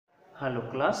Hello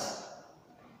class,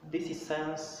 this is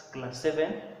Science Class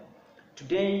 7.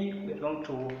 Today we are going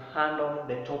to handle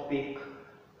the topic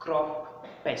crop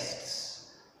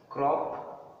pests.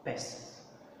 Crop pests.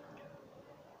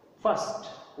 First,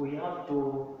 we have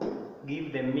to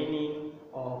give the meaning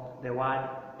of the word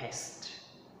pest.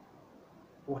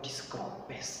 What is crop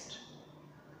pest?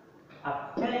 A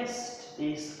pest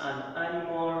is an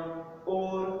animal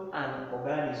or an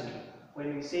organism.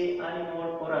 When we say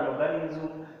animal or an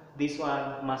organism, this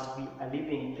one must be a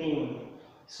living thing.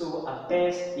 So a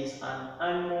pest is an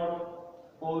animal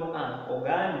or an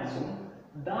organism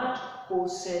that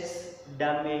causes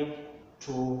damage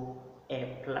to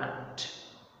a plant.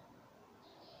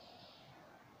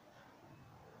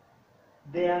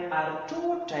 There are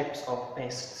two types of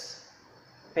pests.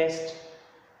 Pests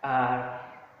are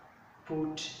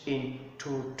put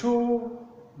into two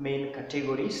main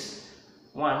categories.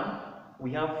 One,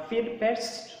 we have field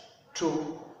pests.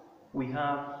 Two, we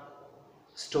have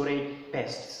storage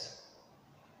pests.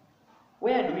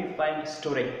 Where do we find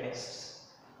storage pests?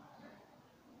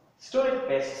 Storage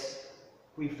pests,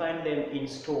 we find them in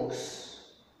stores.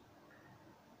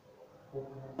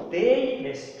 They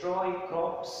destroy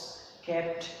crops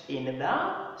kept in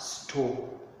the store.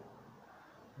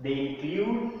 They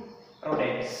include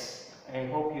rodents. I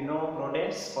hope you know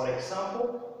rodents. For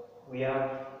example, we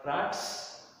have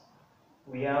rats,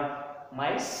 we have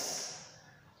mice.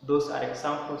 Those are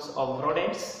examples of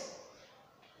rodents.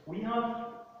 We have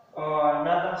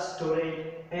another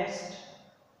storage pest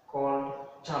called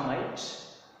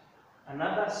termites.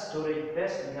 Another storage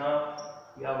pest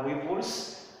we have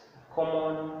weevils,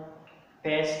 common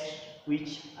pest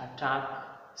which attack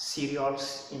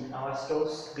cereals in our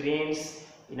stores, grains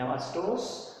in our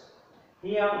stores.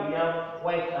 Here we have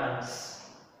white ants.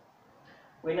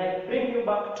 When I bring you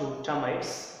back to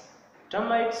termites,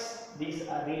 these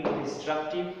are really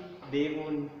destructive. They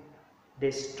will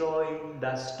destroy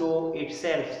the store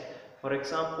itself. For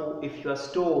example, if your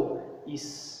store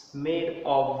is made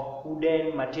of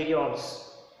wooden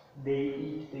materials, they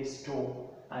eat the store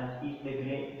and eat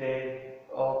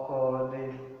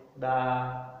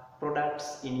the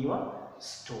products in your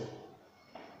store.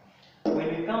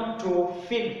 When we come to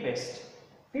field pests,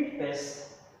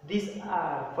 these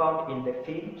are found in the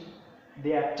field.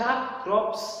 They attack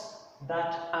crops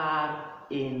that are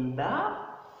in the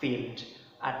field.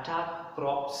 Attack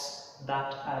crops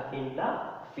that are in the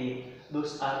field.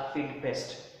 Those are field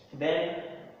pests. Then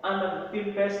under the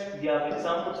field pests, we have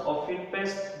examples of field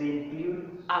pests. They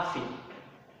include aphid.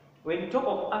 When you talk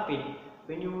of aphid,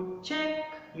 when you check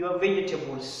your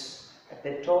vegetables, at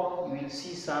the top you will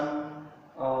see some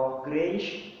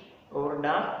grayish or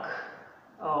dark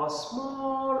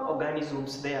small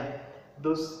organisms there.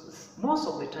 Those most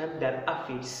of the time they are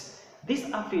aphids.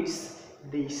 These aphids,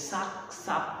 they suck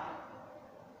sap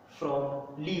from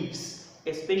leaves,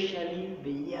 especially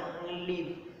the young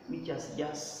leaf which has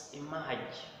just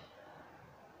emerged.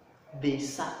 They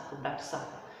suck that sap.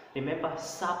 Remember,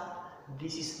 sap,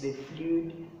 this is the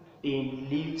fluid in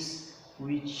leaves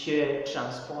which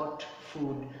transport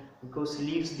food, because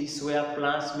leaves, this is where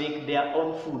plants make their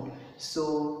own food.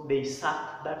 So they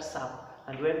suck that sap,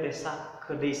 and when they suck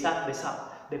the sap,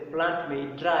 the plant may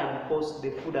dry because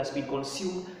the food has been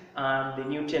consumed and the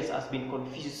nutrients has been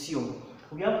consumed.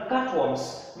 We have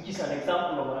cutworms, which is an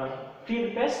example of a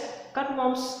field pest.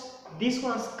 Cutworms, these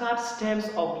ones cut stems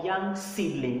of young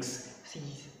seedlings. See,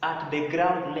 at the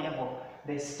ground level,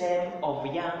 the stem of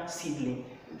young seedling.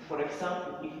 For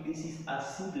example, if this is a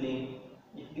seedling,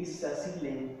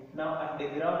 now at the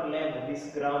ground level,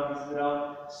 this ground,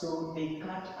 so they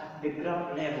cut at the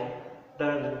ground level.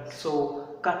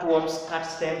 So cutworms cut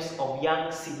stems of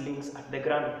young seedlings at the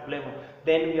ground level.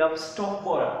 Then we have stalk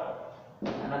borer.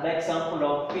 Another example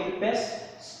of field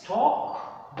pest,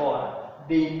 stalk borer.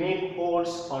 They make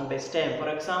holes on the stem. For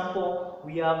example,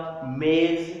 we have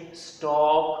maize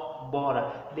stalk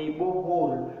borer. They bore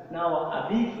hole. Now a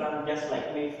big plant just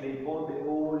like maize, they bore the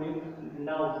hole.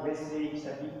 Now let's say it's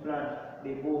a big plant,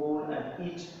 they bore hole and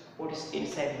eat what is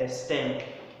inside the stem.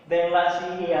 Then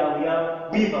lastly here we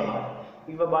have weaverbird.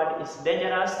 Weaverbird is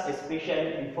dangerous,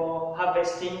 especially before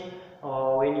harvesting.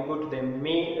 When you go to the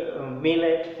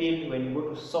millet field, when you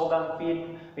go to sorghum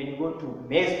field, when you go to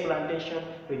maize plantation,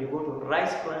 when you go to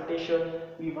rice plantation,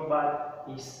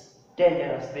 weaverbird is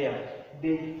dangerous there.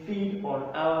 They feed on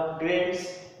our grains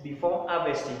before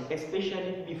harvesting,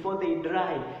 especially before they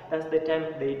dry. That's the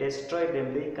time they destroy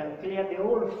them. They can clear the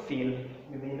whole field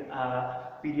within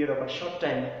a period of a short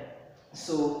time.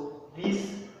 So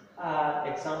these are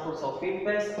examples of field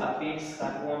pests, aphids,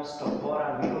 cutworms, stalk borer,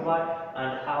 and weaverbird,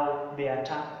 and how they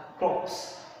attack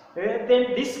crops. Then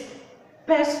this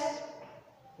pest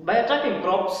By attacking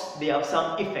crops, they have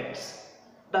some effects.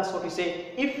 That's what we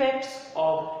say, effects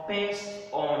of pests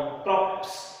on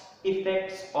crops.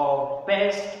 Effects of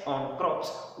pests on crops.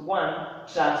 One,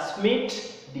 transmit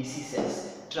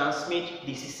diseases. Transmit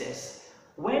diseases.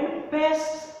 When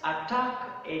pests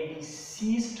attack a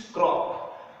diseased crop,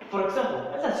 for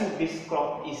example, let's assume this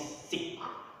crop is sick,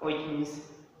 which means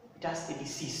it has a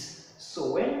disease.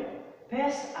 So when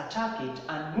pests attack it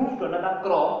and move to another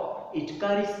crop, it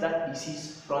carries that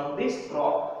disease from this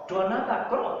crop to another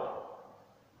crop.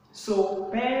 So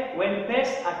when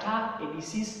pests attack a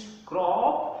diseased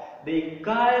crop, they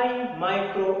carry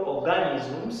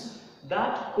microorganisms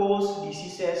that cause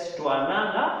diseases to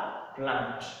another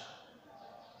plant.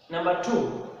 Number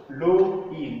two,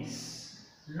 low yields.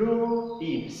 Low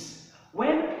yields.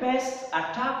 When pests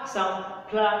attack some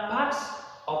parts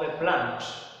of a plant,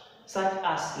 such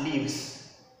as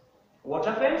leaves, what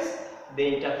happens?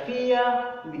 They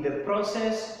interfere with the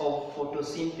process of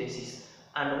photosynthesis.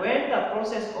 And when the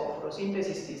process of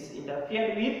photosynthesis is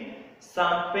interfered with,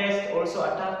 some pests also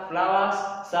attack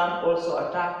flowers, some also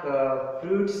attack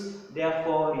fruits,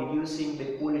 therefore reducing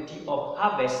the quality of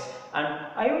harvest. And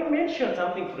I will mention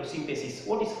something, photosynthesis.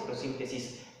 What is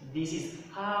photosynthesis? This is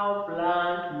how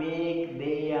plants make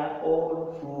their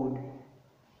own food.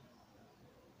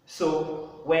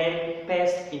 So when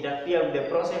pests interfere with the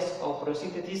process of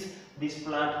photosynthesis, this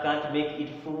plant can't make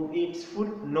its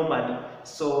food normally.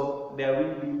 So there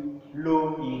will be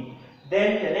low yield.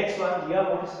 Then the next one, we have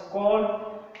what is called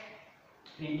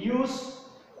reduced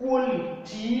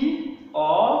quality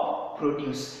of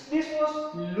produce. This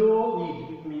was low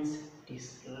yield, it means it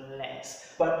is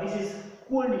less. But this is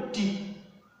quality.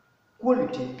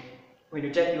 Quality. When you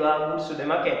take your goods to the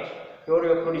market,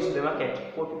 your produce to the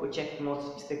market, what people check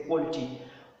most is the quality.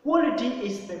 Quality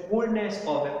is the goodness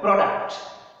of a product.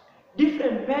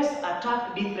 Different pests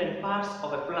attack different parts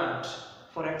of a plant.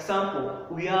 For example,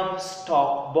 we have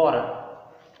stalk borer.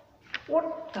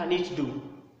 What can it do?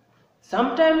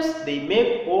 Sometimes they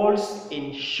make holes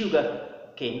in sugar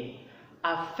cane,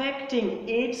 affecting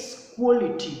its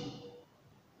quality.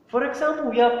 For example,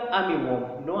 we have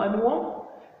armyworm. You know armyworm?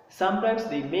 Sometimes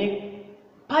they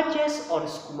make patches on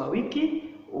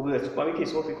skumawiki, or skumawiki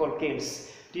is what we call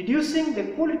canes, reducing the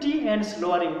quality, hence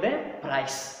lowering the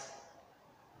price.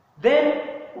 Then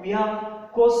we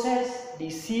have causes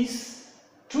disease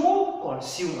to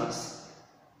consumers.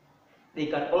 They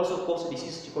can also cause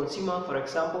disease to consumer. For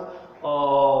example,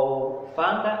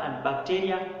 fungi and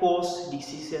bacteria cause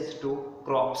diseases to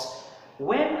crops.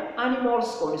 When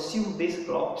animals consume these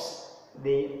crops,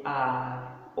 they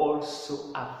are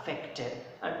also affected,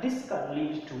 and this can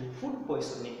lead to food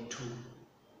poisoning too.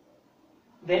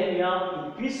 Then we have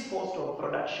increased cost of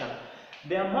production.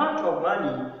 The amount of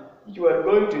money you are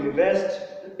going to invest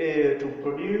to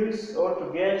produce or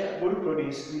to get good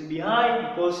produce will be high,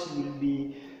 because you will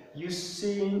be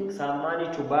using some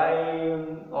money to buy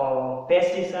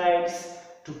pesticides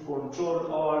to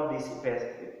control all these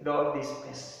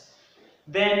pests.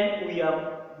 Then we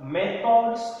have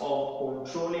methods of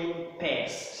controlling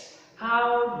pests.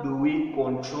 How do we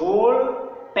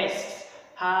control pests?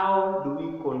 How do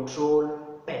we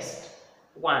control pests?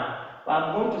 One,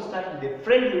 I'm going to start with the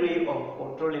friendly way of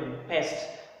controlling pests,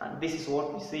 and this is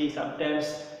what we say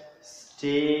sometimes: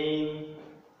 staying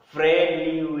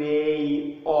friendly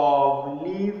way of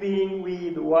living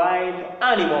with wild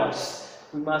animals.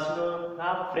 We must not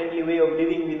have a friendly way of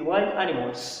living with wild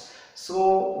animals.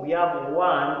 So we have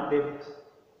one, the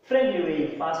friendly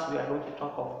way. First, we are going to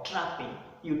talk of trapping.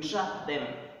 You trap them.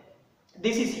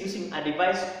 This is using a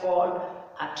device called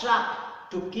a trap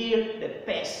to kill the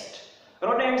pest.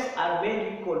 Rodents are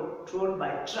mainly controlled by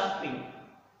trapping.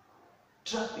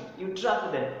 Trapping. You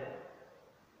trap them.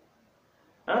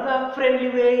 Another friendly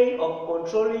way of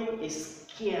controlling is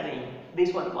scaring.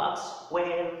 This one works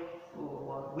well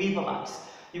for weaverbats.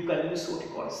 You can use what you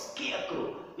call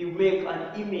scarecrow. You make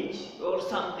an image or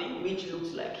something which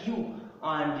looks like you,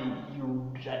 and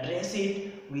you dress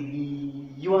it with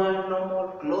your normal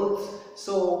clothes.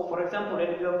 So, for example, when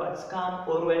weaverbats come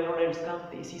or when rodents come,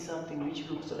 they see something which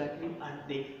looks like you and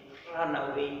they run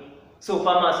away. So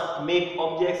farmers make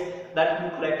objects that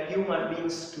look like human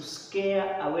beings to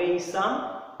scare away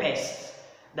some pests.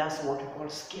 That's what we call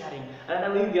scaring.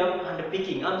 Another way we have hand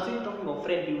picking. I'm still talking of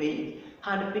friendly way.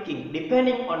 Hand picking.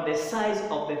 Depending on the size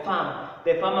of the farm,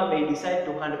 the farmer may decide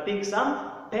to hand pick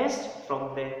some pests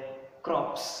from the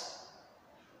crops.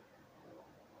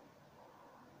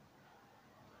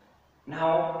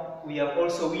 Now we have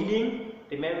also weeding.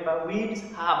 Remember, weeds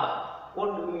harbor.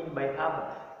 What do we mean by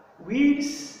harbor?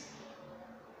 Weeds,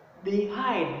 they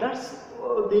hide.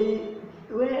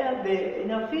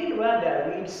 in a field where there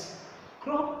are weeds,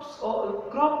 crops or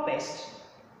crop pests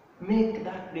make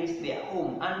that place their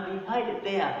home and they hide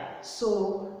there.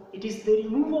 So it is the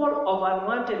removal of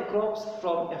unwanted crops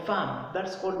from a farm.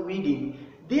 That's called weeding.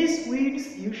 These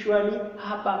weeds usually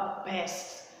harbor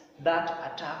pests that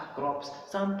attack crops.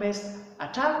 Some pests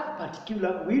attack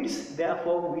particular weeds,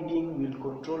 therefore weeding will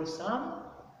control some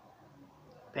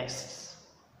pests.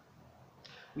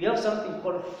 We have something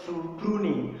called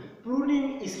pruning.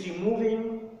 Pruning is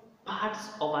removing parts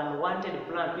of unwanted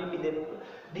plant. Maybe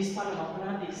this part of a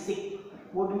plant is sick.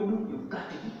 What do? You cut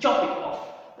it, you chop it off.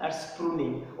 That's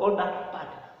pruning. All that part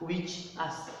which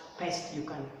as pest you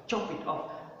can chop it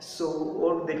off. So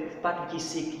all the part which is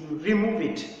sick, you remove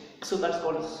it. So that's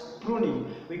called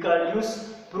pruning. We can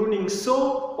use pruning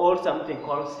saw or something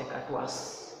called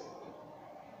secateurs.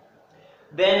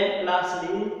 Then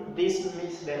lastly, this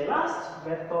is the last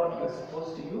method you're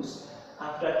supposed to use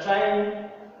after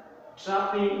trying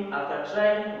trapping, after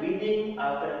trying weeding,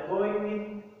 after going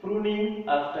with pruning,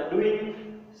 after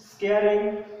doing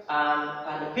scaring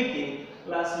and picking.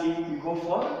 Lastly, we go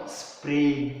for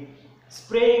spraying.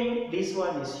 Spraying, this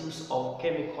one is use of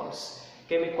chemicals.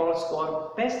 Chemicals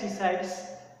called pesticides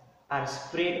are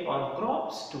sprayed on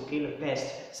crops to kill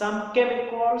pests. Some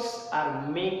chemicals are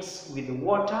mixed with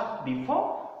water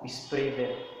before we spray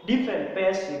them. Different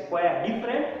pests require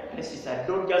different pesticides.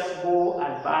 Don't just go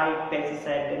and buy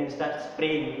pesticide then you start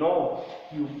spraying. No,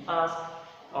 you ask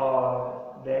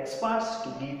the experts to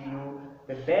give you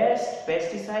the best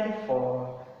pesticide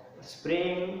for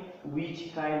spraying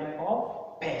which kind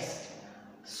of pest.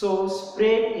 So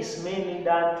spraying is mainly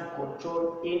done to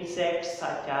control insects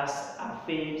such as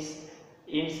aphids,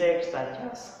 insects such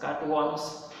as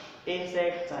cutworms,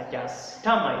 insects such as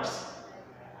termites.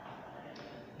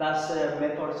 That's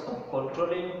methods of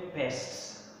controlling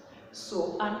pests.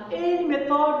 So, and any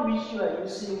method which you are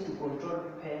using to control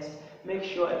pests, make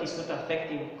sure it is not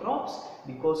affecting crops,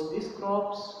 because these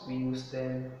crops we use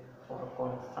them for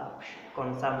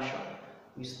consumption,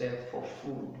 use them for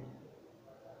food.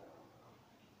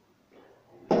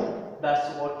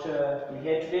 That's what we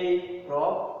had today,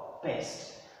 crop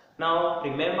pest. Now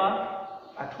remember,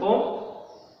 at home,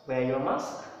 wear your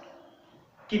mask,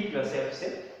 keep yourself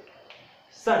safe,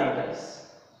 sanitize,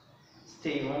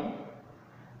 stay home,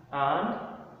 and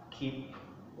keep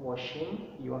washing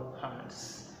your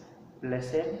hands.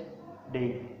 Blessed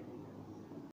day.